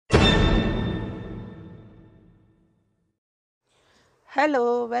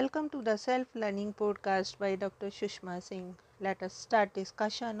Hello, welcome to the self-learning podcast by Dr. Sushma Singh. Let us start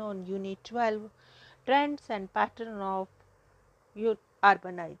discussion on Unit 12, Trends and Pattern of Youth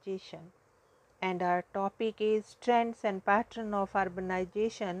Urbanization. And our topic is Trends and Pattern of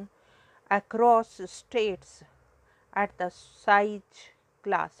Urbanization across states at the size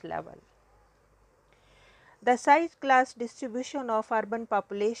class level. The size class distribution of urban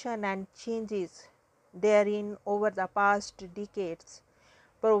population and changes therein over the past decades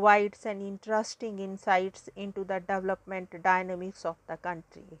provides an interesting insights into the development dynamics of the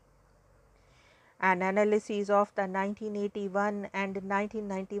country. An analysis of the 1981 and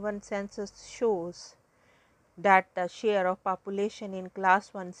 1991 census shows that the share of population in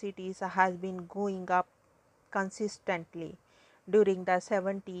class 1 cities has been going up consistently during the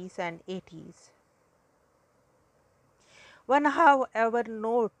 70s and 80s. One, however,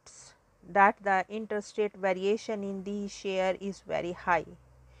 notes that the interstate variation in the share is very high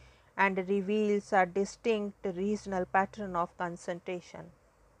and reveals a distinct regional pattern of concentration.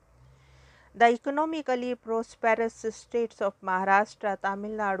 The economically prosperous states of Maharashtra,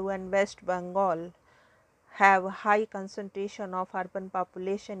 Tamil Nadu and West Bengal have high concentration of urban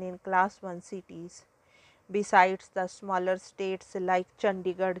population in class 1 cities, besides the smaller states like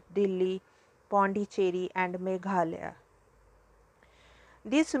Chandigarh, Delhi, Pondicherry and Meghalaya.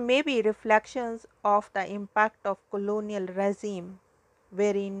 These may be reflections of the impact of colonial regime,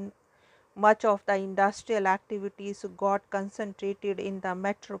 wherein much of the industrial activities got concentrated in the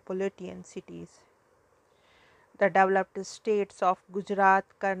metropolitan cities. The developed states of Gujarat,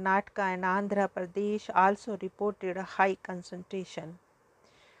 Karnataka and Andhra Pradesh also reported a high concentration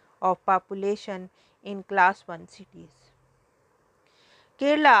of population in class 1 cities.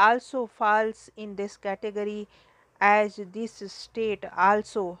 Kerala also falls in this category as this state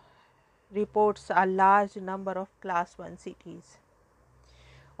also reports a large number of class 1 cities.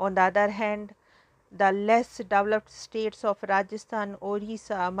 On the other hand, the less developed states of Rajasthan,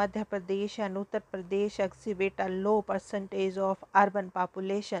 Orissa, Madhya Pradesh and Uttar Pradesh exhibit a low percentage of urban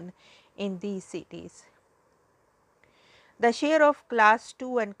population in these cities. The share of class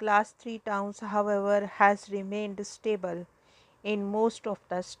 2 and class 3 towns, however, has remained stable in most of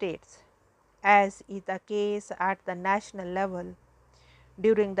the states, as is the case at the national level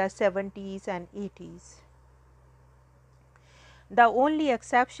during the 70s and 80s. The only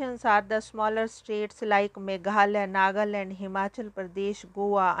exceptions are the smaller states like Meghalaya, Nagaland, Himachal Pradesh,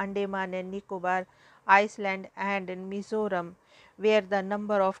 Goa, Andaman and Nicobar, Iceland and Mizoram, where the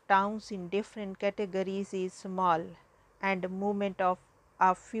number of towns in different categories is small and movement of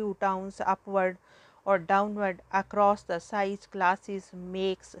a few towns upward or downward across the size classes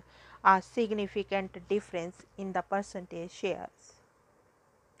makes a significant difference in the percentage shares.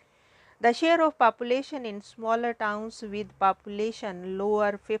 The share of population in smaller towns with population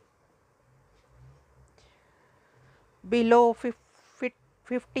below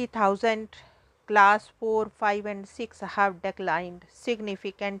 50,000 class 4, 5 and 6 have declined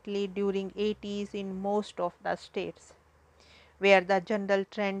significantly during 80s in most of the states, where the general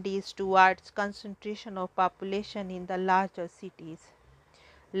trend is towards concentration of population in the larger cities,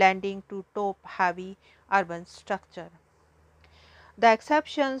 lending to top-heavy urban structure. The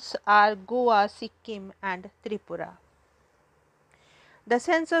exceptions are Goa, Sikkim and Tripura. The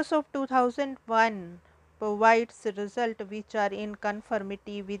census of 2001 provides results which are in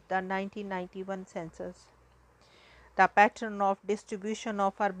conformity with the 1991 census. The pattern of distribution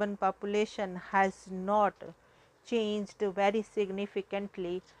of urban population has not changed very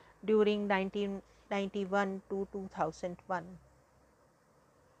significantly during 1991 to 2001.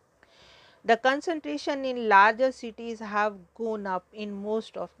 The concentration in larger cities have gone up in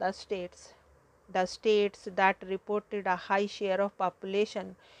most of the states. The states that reported a high share of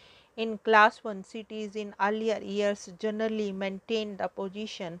population in class 1 cities in earlier years generally maintained the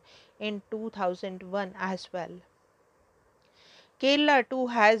position in 2001 as well. Kerala too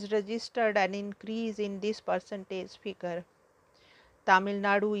has registered an increase in this percentage figure. Tamil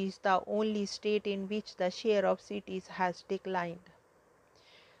Nadu is the only state in which the share of cities has declined.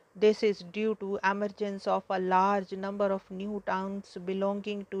 This is due to emergence of a large number of new towns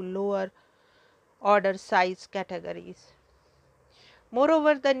belonging to lower order size categories.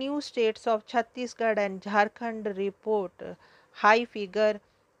 Moreover, the new states of Chhattisgarh and Jharkhand report high figure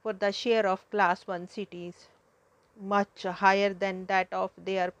for the share of class 1 cities, much higher than that of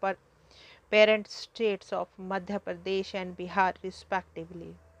their parent states of Madhya Pradesh and Bihar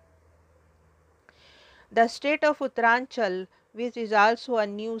respectively. The state of Uttaranchal, which is also a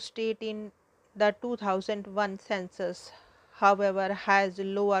new state in the 2001 census, however, has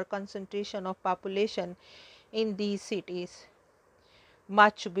lower concentration of population in these cities.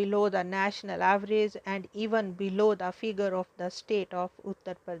 much below the national average and even below the figure of the state of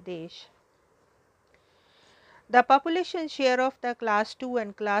Uttar Pradesh. The population share of the class 2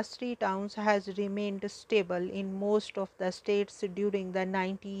 and class 3 towns has remained stable in most of the states during the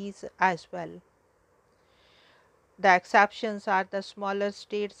 90s as well. The exceptions are the smaller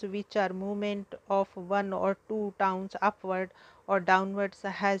states which are movement of one or two towns upward or downwards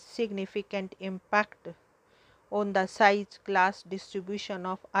has significant impact on the size class distribution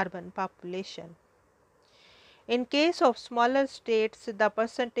of urban population. In case of smaller states, the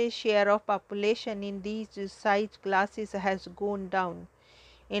percentage share of population in these size classes has gone down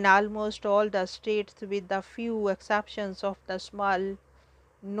in almost all the states with the few exceptions of the small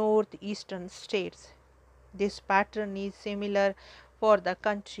northeastern states. This pattern is similar for the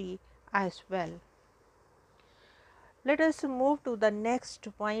country as well. Let us move to the next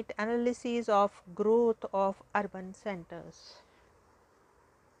point, analysis of growth of urban centers.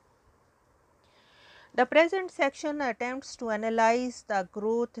 The present section attempts to analyze the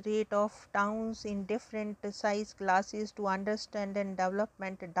growth rate of towns in different size classes to understand and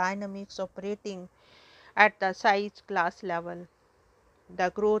development dynamics operating at the size class level. The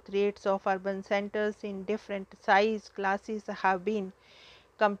growth rates of urban centers in different size classes have been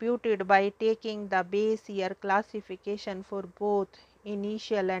computed by taking the base year classification for both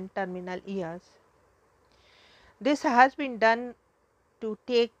initial and terminal years. This has been done to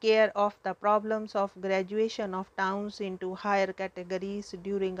take care of the problems of graduation of towns into higher categories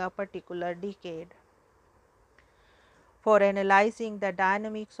during a particular decade. For analyzing the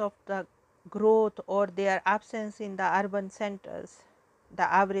dynamics of the growth or their absence in the urban centers,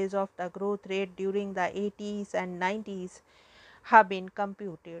 the average of the growth rate during the 80s and 90s have been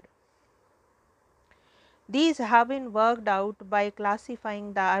computed. These have been worked out by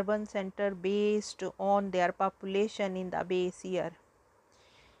classifying the urban center based on their population in the base year.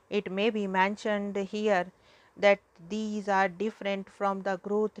 It may be mentioned here that these are different from the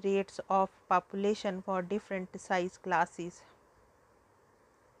growth rates of population for different size classes.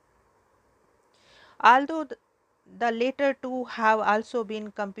 Although the latter two have also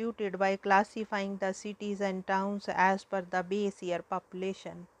been computed by classifying the cities and towns as per the base year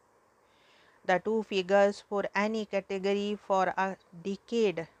population. The two figures for any category for a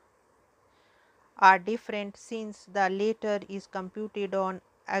decade are different since the latter is computed on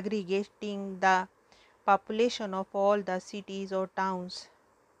aggregating the population of all the cities or towns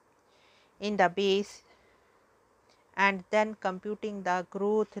in the base and then computing the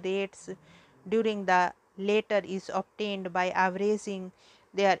growth rates during the latter is obtained by averaging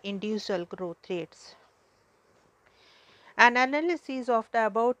their individual growth rates. An analysis of the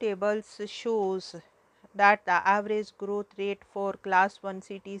above tables shows that the average growth rate for class 1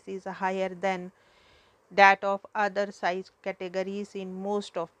 cities is higher than that of other size categories in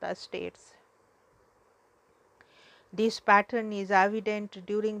most of the states. This pattern is evident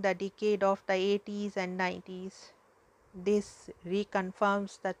during the decade of the 80s and 90s. This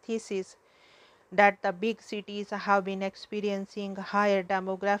reconfirms the thesis that the big cities have been experiencing higher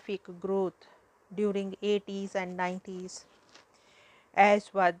demographic growth during 80s and 90s,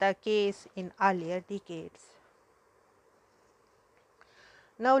 as was the case in earlier decades.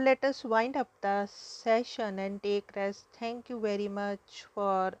 Now let us wind up the session and take rest. Thank you very much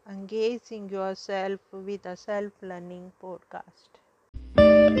for engaging yourself with a self-learning podcast.